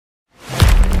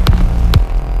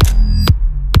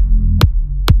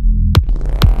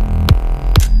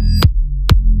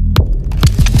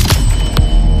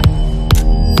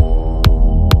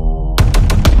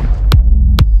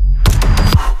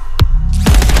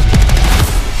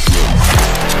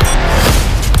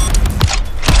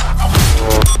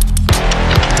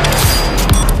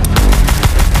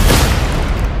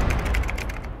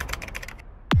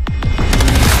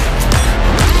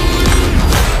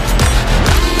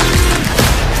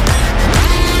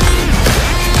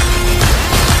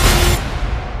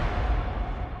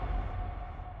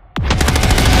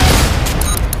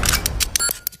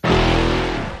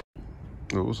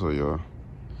what's up, y'all?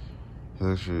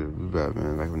 That shit be bad,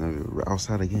 man. Like whenever we're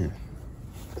outside again.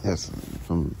 Yes,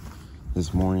 from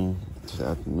this morning to the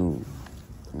afternoon.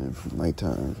 And from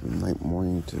nighttime, from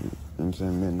morning to, you know what I'm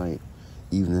saying, midnight,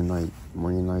 evening, night,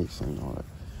 morning, nights, and all that.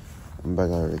 I'm back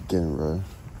out here again, bro.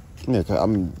 Yeah, cause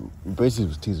I'm basically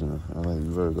was teasing her. I was like, you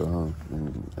better go home.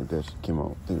 And I guess she came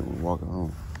out thinking we walking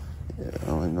home. Yeah, I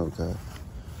don't really know, cause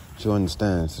she don't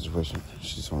understand the situation.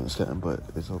 She just don't understand, but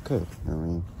it's okay. You know what I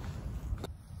mean?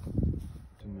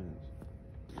 2 minutes.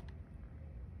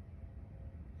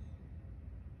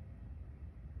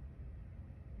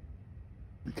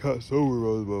 You got sober,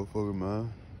 those motherfucker,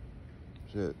 man.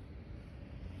 Shit.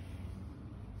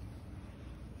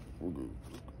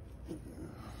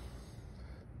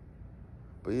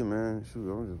 But yeah, man,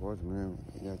 shoot, I'm just watching, man.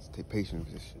 You got to take patience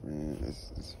with this shit, man.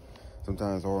 It's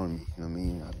sometimes it's hard on me, you know what I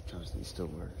mean? I'm trying to stay still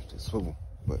where it's just swivel,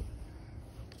 but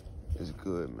it's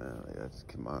good, man. Like, I just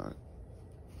keep my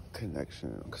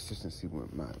connection, consistency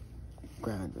with my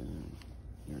grinding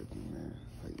and everything, man.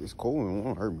 Like, it's cold and it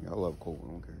won't hurt me. I love cold, I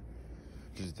don't care.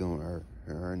 Just doing her.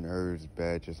 Her nerves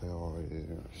bad, just like all it is.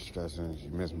 You know, she's stressing, she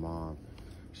miss mom.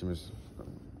 She miss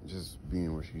just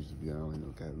being where she used to be. I don't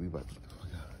know, okay, we about to get the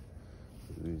fuck out.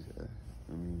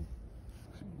 I mean,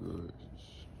 she's good.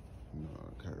 You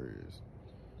know, Carrie is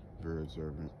very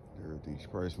observant, everything. She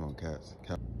probably smells cats.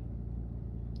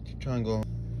 She trying to go.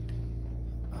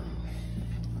 I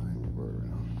ain't worried right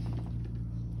now.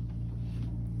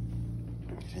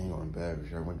 She ain't going to the bathroom.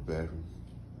 She already went to the bathroom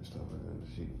and stuff like that.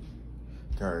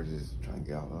 Carrie just trying to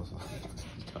get out. That's all.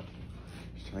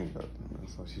 She's trying to get out.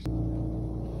 That's all she's.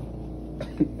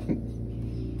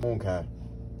 Okay.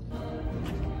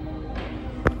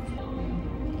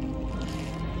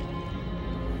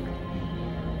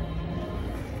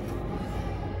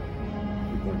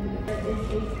 It's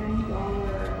a $10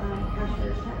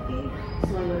 cashier's check fee,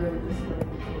 so I literally just split it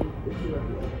between the two of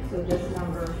you. So this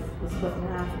number was split in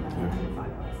half and then $5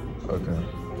 each. Okay.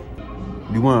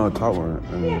 You want a top one?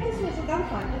 Yeah, that's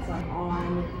fine. That's fine. On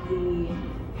the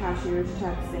cashier's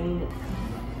check saying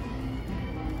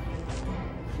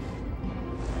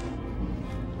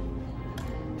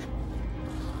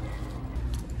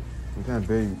what kind of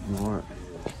baby you want?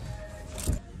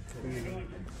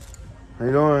 How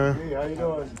you doing? Hey, how you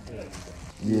doing?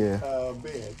 Yeah.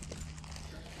 Bed.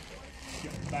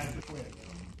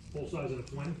 Full size of a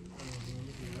twin.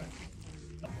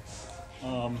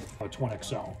 A twin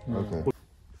XL. Okay.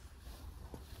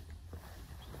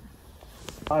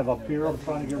 5 up here I'm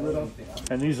trying to get rid of.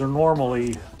 And these are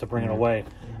normally to bring it away.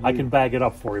 I can bag it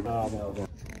up for you.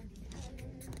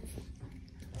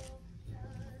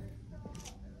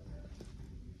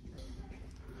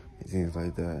 Things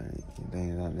like that,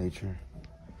 things of that nature.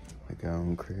 Like our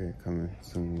own career coming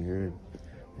soon here.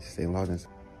 We stay locked in. They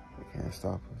can't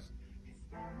stop us.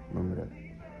 Remember that.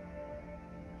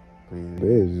 But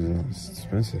yeah, it's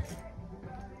expensive.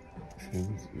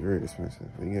 It's very expensive.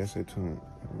 But you gotta stay tuned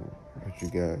with you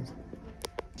guys.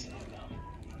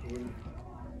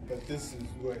 But this is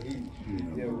what he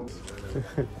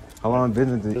did. How long been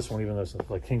in This one even though it's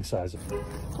like king size.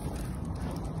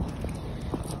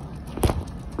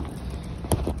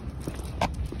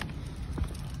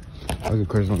 I get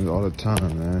questions on this all the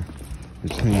time, man.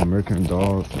 Between American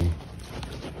dogs and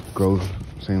growth,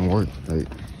 same work. Like,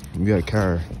 you got a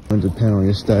car. It depends on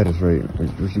your status, right? Like,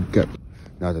 what you got.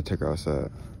 Not to take her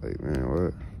outside. Like, man,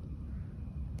 what?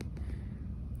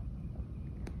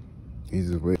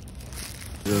 Easy way.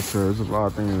 Yeah, sir. There's a lot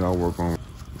of things I work on.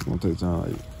 It's gonna take time.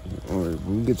 Like, all right,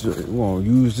 when we gonna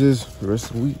use this the rest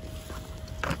of the week.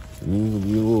 I mean, gonna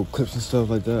be little clips and stuff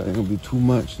like that. Ain't gonna be too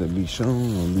much that be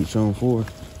shown or be shown for.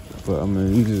 But I'm gonna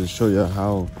use it to show you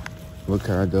what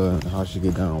Kara does and how she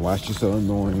get down, why she's so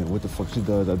annoying, and what the fuck she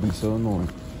does that be so annoying.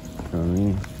 You know what I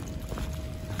mean?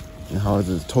 And how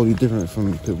it's totally different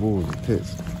from pit bulls and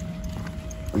pits.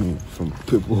 I mean, from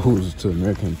pit bulls to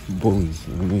American bullies.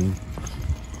 You know what I mean?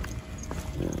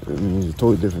 Yeah, I mean, it's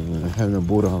totally different. Man. Having a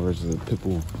bulldog versus a pit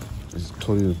bull is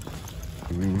totally.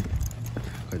 I mean,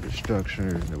 like the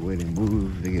structure, the way they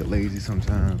move, they get lazy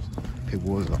sometimes. Pit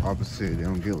bulls are the opposite; they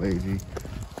don't get lazy.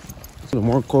 So the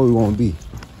more cold you want to be,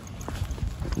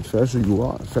 the faster you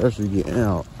are, the faster you get in and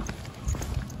out.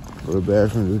 Go to the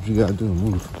bathroom, do what you gotta do,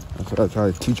 move. That's what I try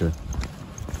to teach her.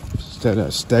 Instead of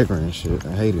that staggering shit,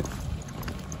 I hate it.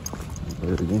 But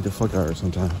it ain't the fuck out of her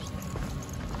sometimes.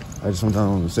 I just sometimes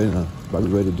don't want to say nothing, but I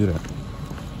be ready to do that.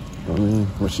 You know what I mean?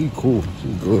 Well, she cool,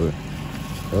 she good.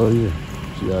 Hell yeah,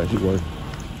 she working.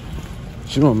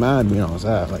 She don't mind being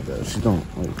outside like that. She don't,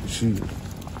 like, she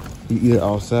eat it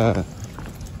outside.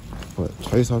 What,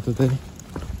 twice out the day?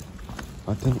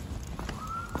 I think.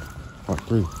 Or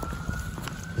 3.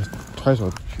 twice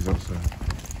while she's outside.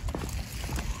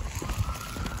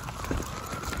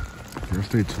 Yeah,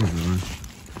 stay tuned, man.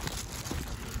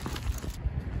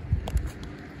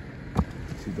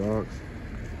 See dogs?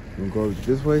 You wanna go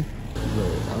this way? I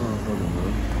don't fucking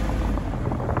know.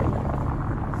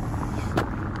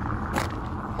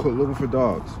 Quit looking for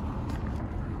dogs.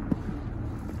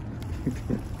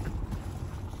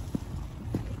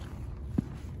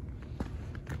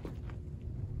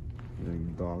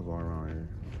 Dogs all around here.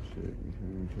 Shit, you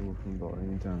can kill from dog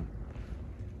anytime.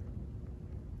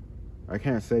 I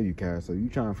can't save you, Cass, so you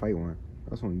trying to fight one.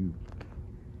 That's on you.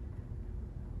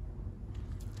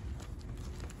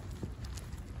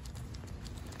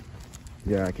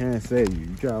 Yeah, I can't save you.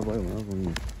 You try to fight one. That's on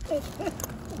you.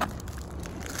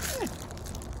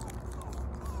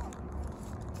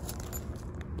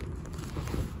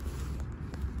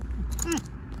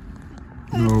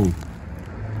 No.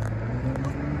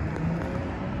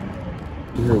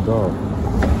 You hear a dog.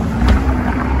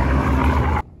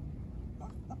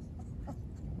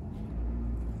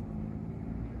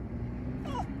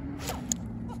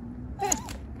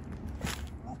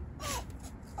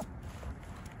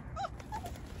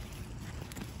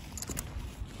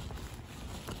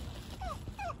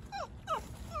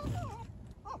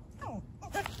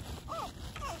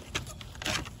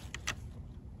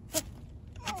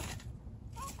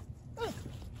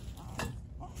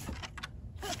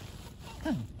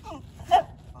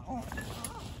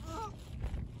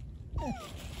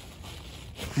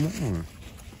 Come on.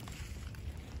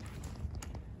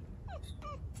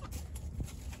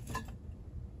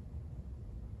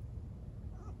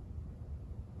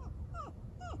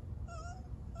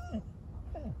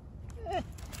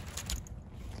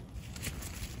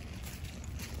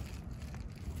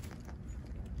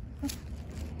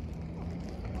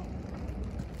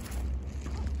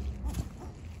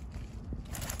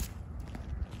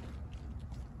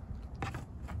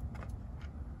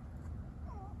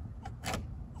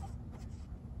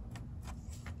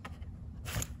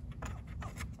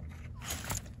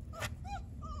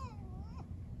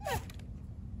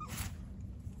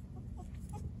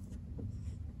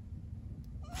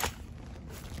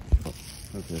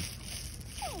 Okay.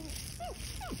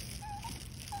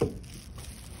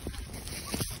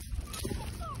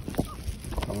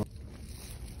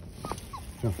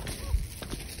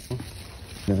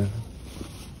 Yeah.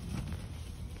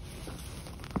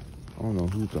 I don't know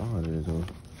whose dog it is though.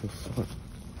 The fuck?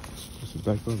 Just the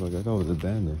back door like I thought it was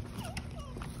abandoned.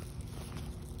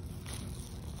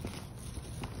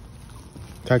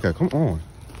 Kaka, come on.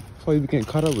 That's why you be getting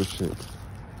caught up with shit.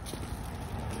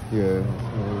 Yeah,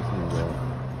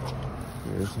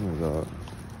 this one is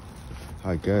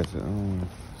I guess. I don't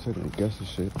second guess the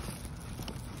shit.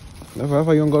 That's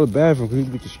why you don't go to the bathroom, because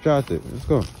you get distracted. Let's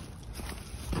go.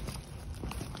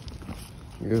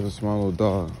 Here's a small little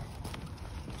dog.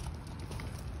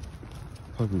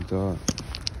 Puppy dog.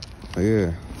 Oh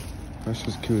yeah. That's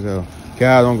just cute as hell.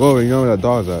 God, don't go over, you know where that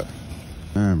dog's at.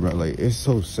 Man, bro, like, it's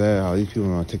so sad how these people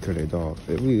don't take care of their dogs.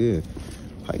 It really is.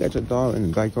 How you got your dog in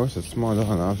the backyard? It's a small dog.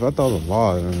 I thought it was a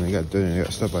law, and they got dirty and they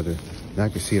got stuff out there. Now I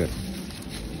can see that.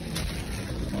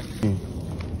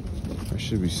 That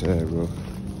should be sad, bro.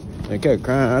 They kept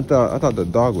crying. I thought the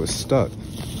dog was stuck.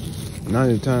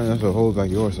 90 times, that's a whole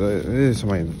backyard, so it is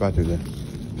somebody back there.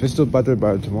 If it's still back there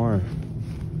by tomorrow,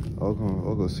 I'll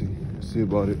go see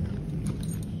about it.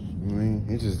 I mean,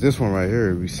 it's just this one right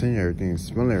here. We seeing everything,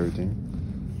 smelling everything.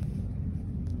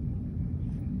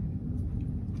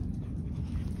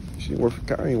 She ain't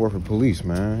work for police,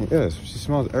 man. Yes, she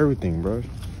smells everything, bro.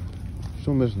 She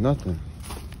don't miss nothing.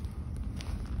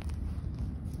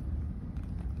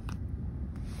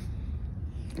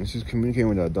 And she's communicating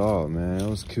with that dog, man. That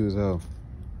was cute as hell.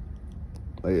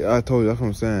 Like I told you, that's what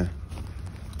I'm saying.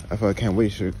 I can't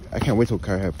wait till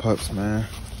Kyra have pups, man.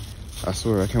 I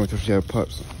swear, I can't wait till she have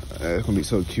pups. It's gonna be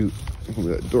so cute. It's gonna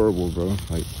be adorable, bro.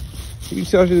 Like, you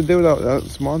see how she did without that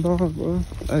small dog, bro?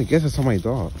 I guess it's somebody's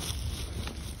dog.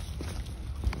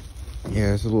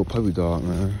 Yeah, it's a little puppy dog,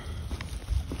 man.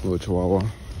 Little chihuahua.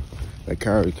 That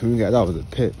Kyra communicated, that was a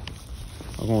pit.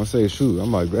 I'm gonna say, shoot, I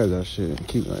might grab that shit and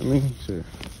keep it like me. Shit.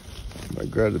 I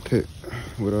might grab the pit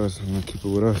with us and I'm gonna keep it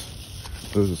with us.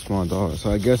 It was a small dog.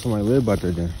 So I guess somebody lived out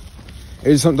there then.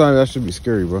 It's sometimes that should be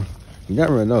scary, bro. You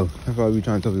never really know. That's why I be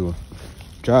trying to tell people.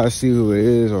 Try to see who it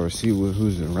is or see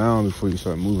who's around before you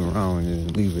start moving around and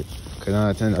then leave it. Cause 9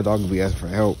 out of 10, that dog could be asking for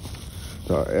help.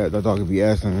 That dog could be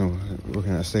asking, what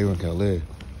can I say, where can I live?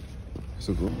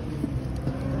 So cool.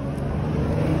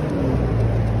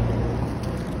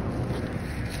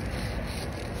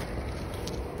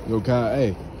 Yo, Kyle,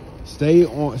 hey, stay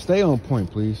on point,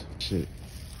 please. Shit.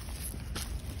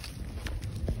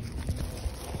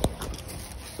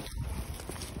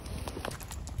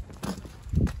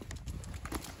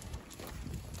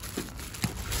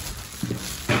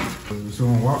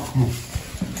 still on walk. Come on.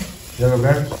 You have a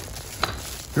badge?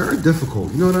 You're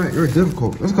difficult. You know that? You're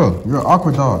difficult. Let's go. You're an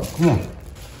awkward dog. Come on.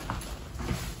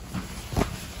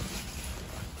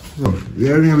 So,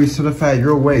 you're gonna be certified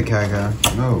your way, Kaka.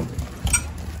 No.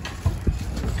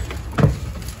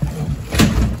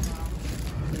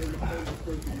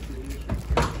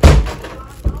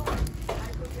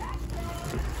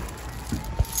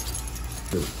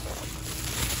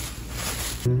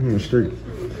 Straight.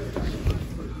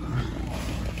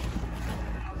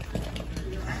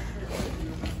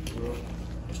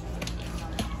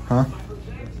 Huh?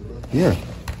 Yeah.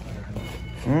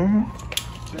 Mm-hmm.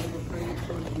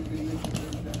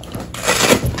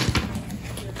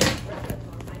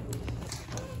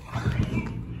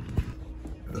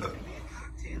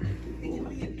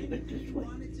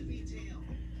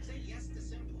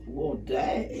 Well,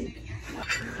 dang.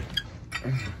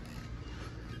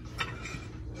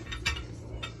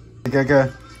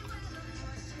 Gaga.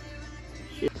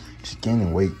 She's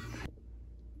gaining weight.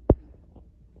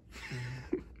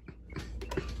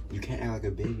 You can't act like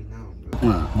a baby now, bro.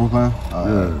 Yeah. More time?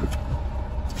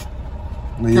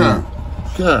 Yeah.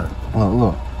 Yeah.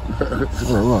 Look.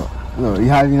 Look. You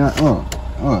have you not? Look.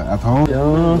 At home.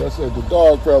 I said the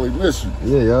dog probably miss you.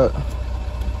 Yeah.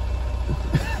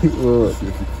 Look.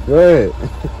 Go ahead.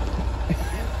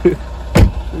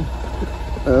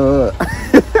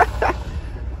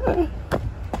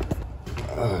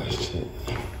 Oh shit.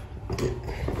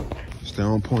 Stay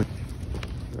on point.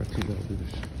 I keep gotta do this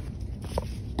shit.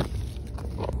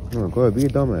 No, go ahead, be a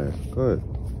dumbass. Go ahead.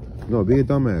 No, be a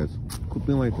dumbass. Quit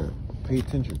being like that. Pay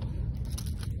attention.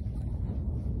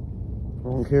 I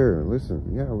don't care. Listen.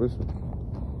 Yeah, listen.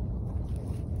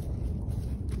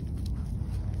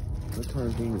 What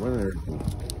time can you run everything?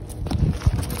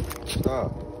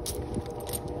 Stop.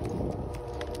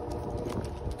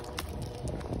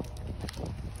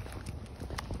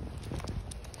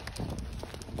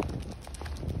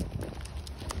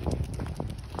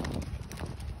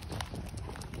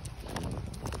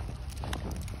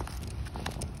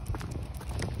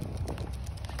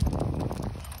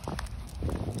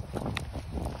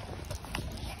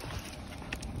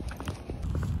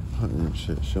 Hunting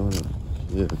shit, showing up.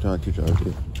 Yeah, I'm trying to teach her out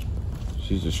there.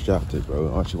 She's distracted, bro.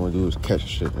 All she wanna do is catch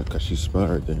shit because she smell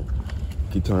everything.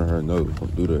 Keep telling her no,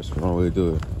 don't do this. Wrong way to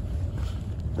do it.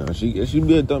 Now, she be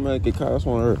a dumbass, get caught. That's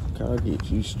on her.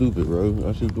 She's stupid, bro.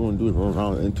 All she doing do is run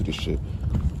around into the shit.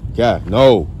 God,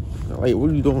 no. Like, what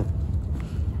are you doing?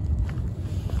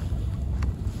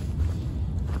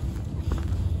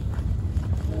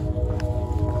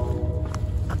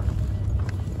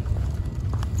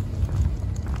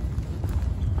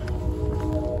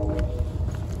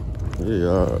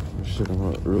 Yeah, shit, I'm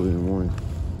out early in the morning.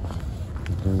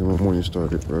 Don't get my morning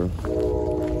started, bro.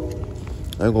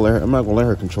 I'm not gonna let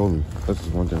her control me. That's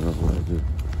just one thing I'm not gonna let her do.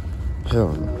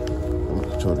 Hell no. I'm gonna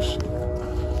control this shit.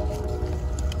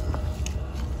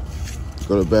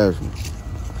 Go to the bathroom.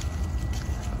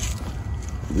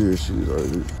 Yeah, she's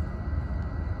already.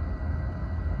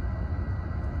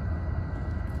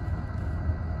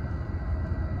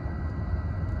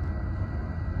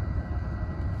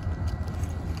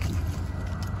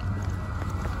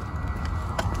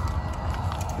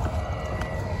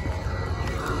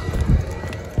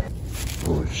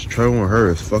 Traveling with her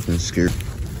is fucking scary.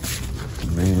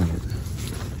 Man,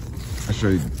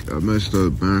 I messed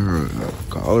up buying her a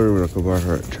collar when I could buy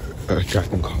her a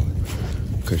tracking collar.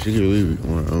 Cause she can leave it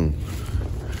on her own.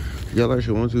 She got like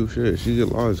she wants to, shit. She get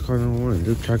lost, call 911.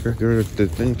 They track her, give her the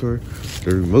thing to her,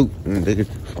 the remote, and they could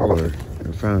follow her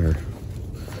and find her.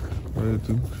 What did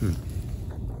they do?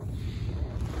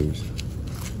 Shit.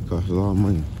 Costs a lot of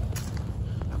money.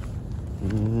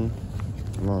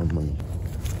 A lot of money.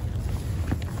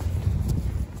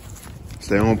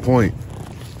 Stay on point.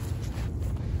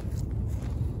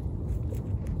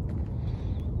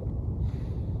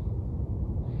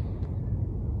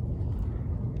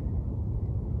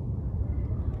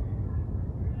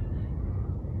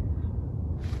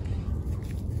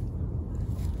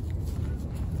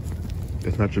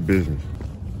 It's not your business.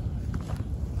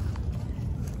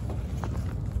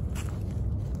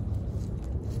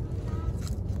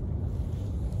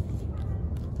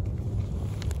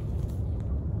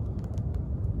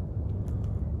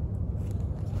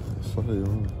 What are you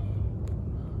on?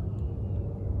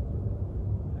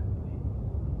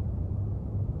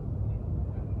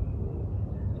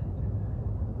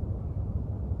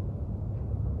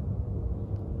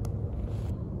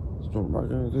 Don't rock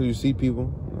until you see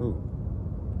people. No.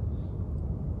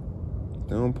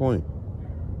 Stay on point.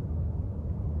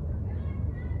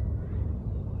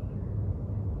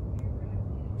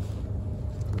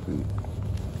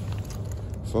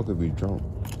 Motherfucker be drunk.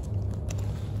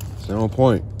 Stay on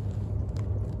point.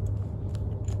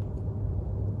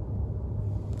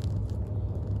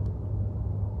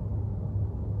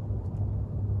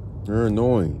 You're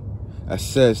annoying. I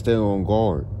said stay on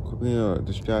guard. Quit being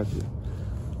distracted.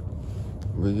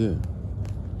 But yeah.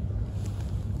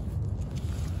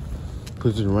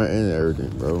 Put it right in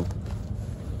everything, bro.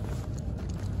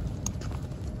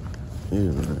 Yeah,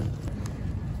 man.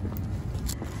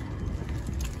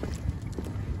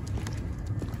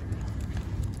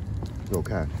 Yo,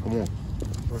 Cat, come on.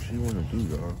 What you wanna do,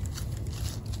 y'all?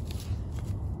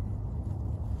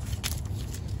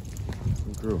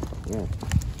 Girl, come on.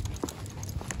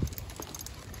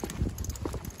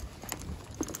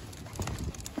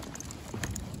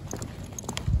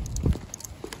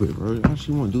 Wait, bro, all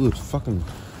she wanna do is fucking.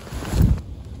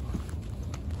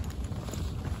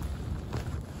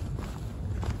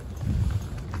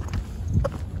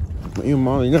 Your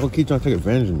mom, you're not gonna keep trying to take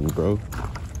advantage of me, bro.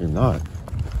 You're not.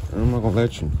 I'm not gonna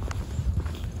let you.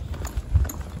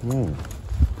 Come on.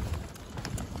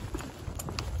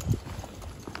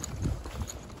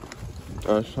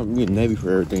 Stop being Navy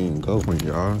for everything and going,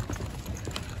 y'all.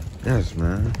 Yes,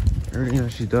 man. Everything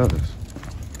that she does.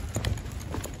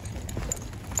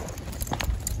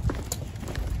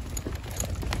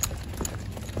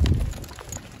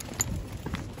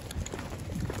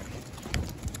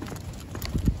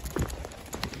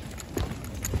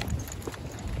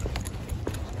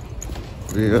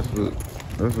 Yeah,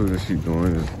 that's what she's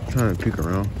doing, is trying to peek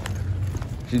around.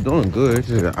 She's doing good. It's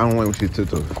just, I don't like when she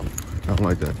tiptoes. I don't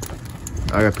like that.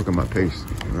 I gotta pick up my pace.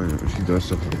 When she does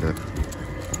stuff like that.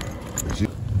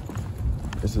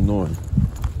 It's annoying.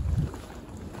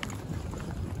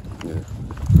 Yeah.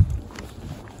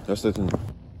 That's the thing.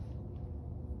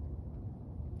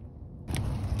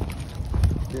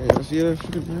 Yeah, see that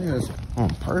shit, man? It's on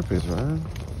purpose, man.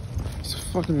 It's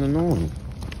fucking annoying.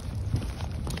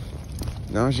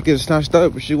 Now she gets snatched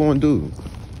up, what she gonna do?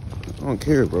 I don't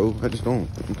care, bro. I just don't.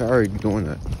 I'm tired of you doing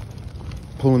that.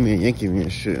 Pulling me and yanking me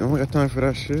and shit. I don't got time for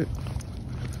that shit.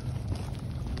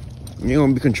 You ain't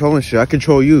gonna be controlling shit. I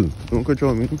control you. You don't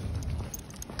control me.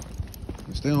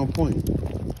 Stay on point.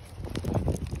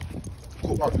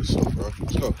 Go walk yourself, bro.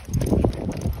 Let's go.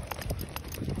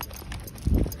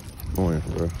 Going,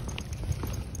 bro.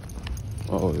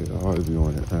 Oh, yeah, I always be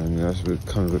on it. I mean, that's what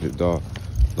comes with the dog.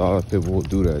 A lot of people will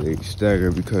do that. They stagger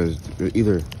because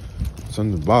either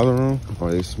something bother them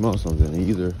or they smell something. And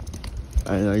either,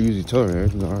 and I usually tell her,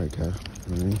 everything's all right, Kat. You know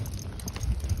what I mean?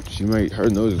 She might, her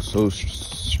nose is so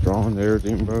strong and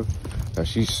everything, bro, that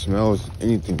she smells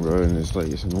anything, bro. And it's like,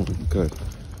 it's annoying because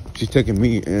she's taking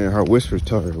me and her whispers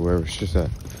tell her wherever she's at.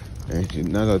 And she,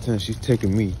 9 out of 10, she's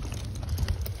taking me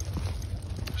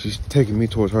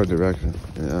towards her direction.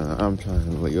 And I'm trying to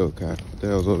be like, yo, Kat, what the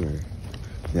hell's over here?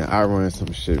 Yeah, I run into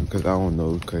some shit because I don't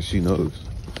know, because she knows.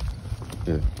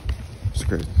 Yeah, it's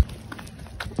crazy.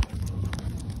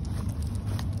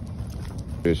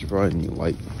 Yeah, she probably need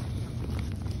light.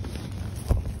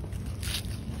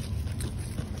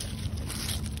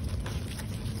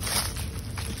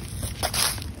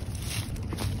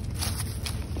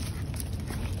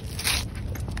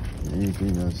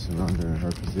 Anything that's under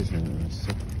her position,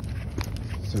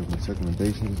 certain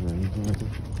recommendations or anything like that,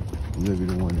 you'll be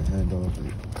the one to hand off the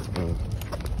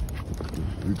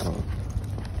recall.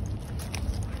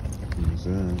 You know what I'm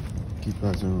saying? Keep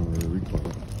passing on the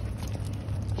recall.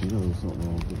 She knows something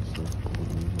wrong with stuff.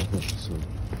 So,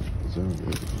 deserve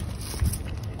everything.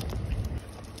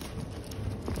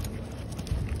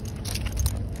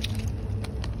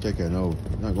 Check that over.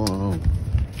 Not going home.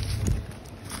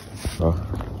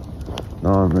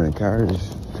 Nah, man, Kyrie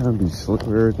just kind of be slick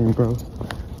with everything, bro.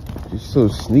 She's so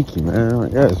sneaky, man.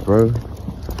 Like, yes, bro.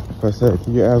 Like I said,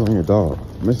 keep your eyes on your dog.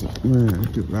 Man,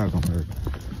 keep your eyes on her.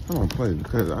 I don't play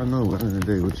because I know at the end of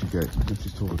the day what she gets, what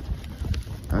she's told.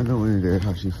 I know at the end of the day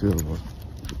how she feels about it.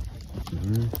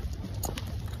 Mm-hmm.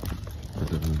 But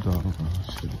there's a dog. Oh,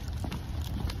 shit.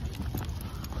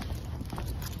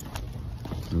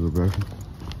 Little Rebecca.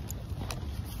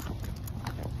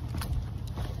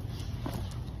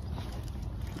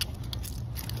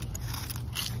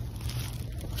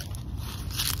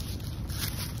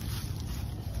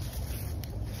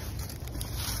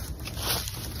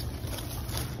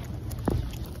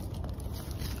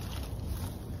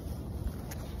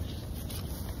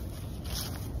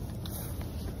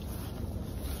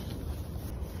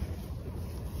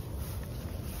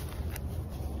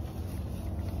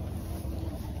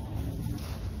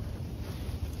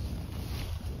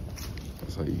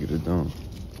 That's how you get it done.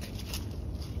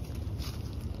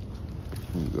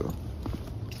 Here you go.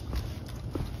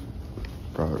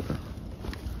 Proud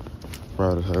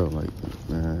proud of her. Like,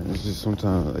 man, it's just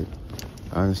sometimes, like,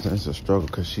 I understand it's a struggle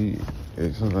because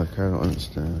sometimes I kind of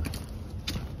understand,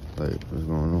 like, what's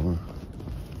going on.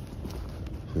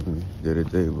 Feel me? Day to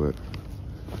day, but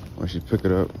when she pick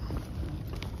it up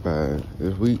by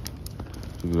this week,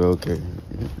 she was okay.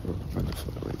 What the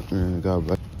fuck, like, man, God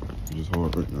bless. It's just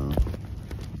hard right now.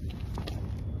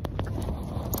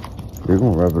 They're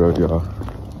gonna wrap it up, y'all.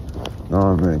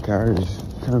 Nah, man, Kyrie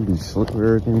just kind of be slick with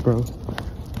everything, bro.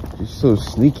 She's so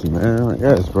sneaky, man. Like,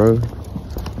 yes, bro.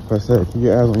 Like I said, keep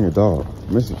your eyes on your dog.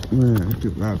 Missy, man, you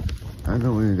could rap. I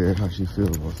know any day how she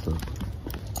feels about stuff.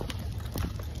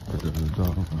 Look at the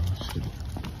dog, oh, shit.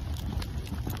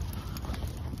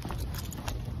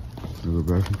 Little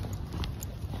Becky.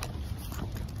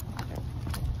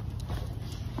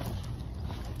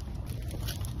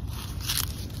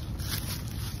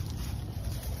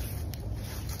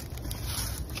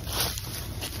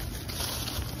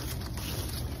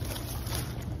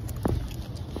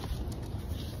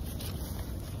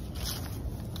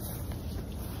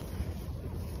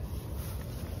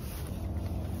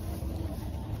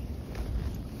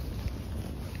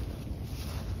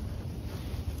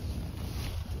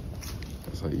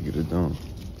 That's how you get it done.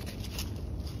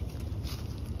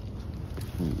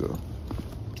 Here you go.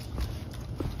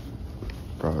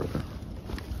 Proud of her.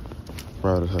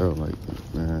 Proud of her. Like,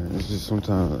 man, it's just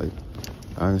sometimes, like,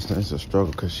 I understand it's a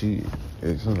struggle because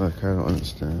sometimes I kind of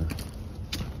understand,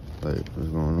 like, what's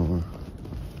going on.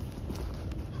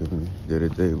 Feel me? Day to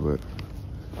day, but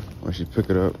when she pick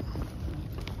it up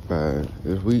by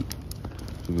this week,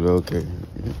 she was okay.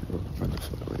 What the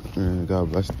fuck, like, man,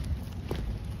 God bless.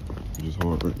 It's just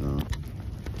hard right now.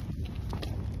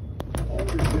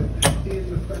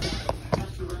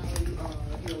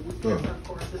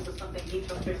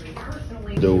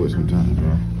 Do it sometimes,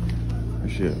 bro. That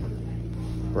shit.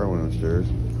 Bro went upstairs.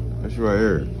 That shit right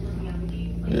here.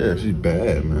 Yeah, she's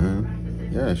bad, man.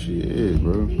 Yeah, she is,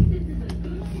 bro.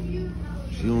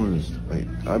 She on this, like,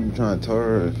 I've been trying to tell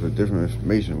her for different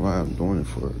information why I'm doing it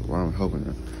for her, why I'm helping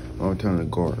her, why I'm telling her to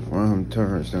guard, why I'm telling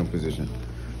her to stay in position.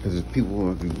 Because if people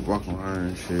want to be walking on her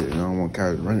and shit, and I don't want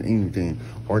Kyrie running anything,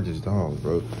 or just dogs,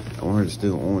 bro. I want her to stay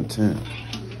on 10.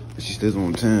 If she stays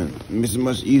on 10, it's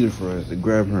much easier for us to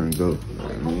grab her and go. You know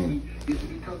what I mean?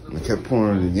 And I kept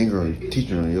pouring her the younger and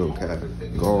teaching her, yo,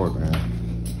 guard, man.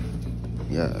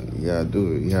 Yeah, you gotta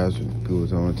do it. You have to. People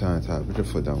tell me time, put your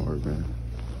foot down, work, man.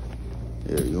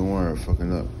 Yeah, you don't want her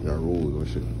fucking up your rules or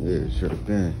shit. Yeah, she should have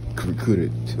been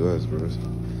recruited to us, bro.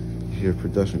 She's a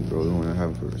production girl. You don't want to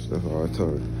have her. Stuff all I tell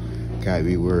her. Gotta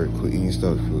be worried. Quit eating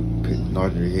stuff. Quit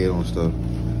knocking your head on stuff.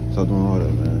 Stop doing all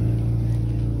that, man.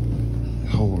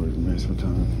 It's hard, man.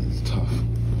 Sometimes it's tough.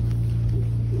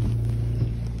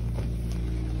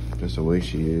 Just the way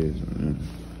she is, man.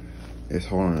 It's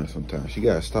hard on her sometimes. She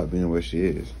gotta stop being the way she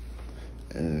is.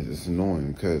 And it's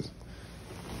annoying because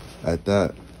at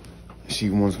that, she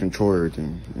wants to control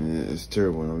everything, and it's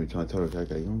terrible. And I'm trying to tell her,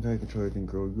 you don't gotta control everything,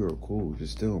 girl. You're cool.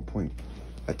 Just stay on point.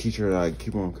 I teach her that I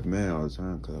keep her on command all the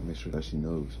time because I make sure that she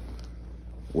knows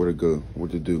where to go,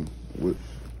 what to do. What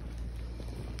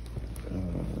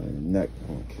neck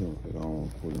gonna kill her because I don't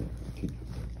want to put her. I keep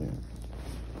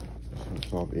some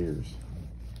soft ears.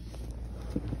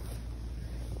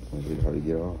 It's really hard to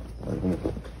get off. Like, come on.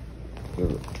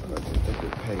 Good. I gotta take the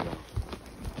pay off.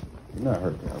 You're not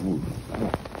hurting. I'm moving.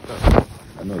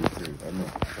 I know you're serious. I know.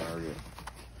 Sorry.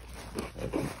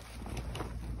 Okay.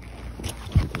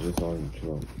 Because it's all in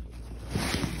chill.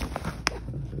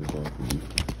 It's all for you.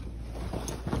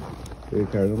 Hey,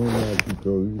 Kyrie, don't learn how to keep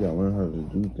girl. You gotta learn how to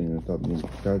do things and stop being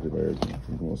distracted by everything.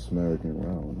 You're gonna smell everything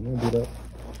around. You don't do that.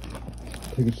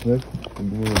 Take a sniff.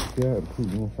 And you wanna stab. Cool.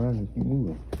 You wanna find it. Keep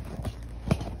moving.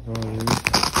 That's all it is.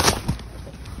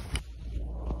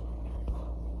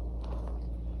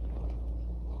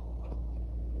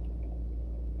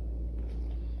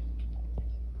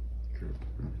 Sure.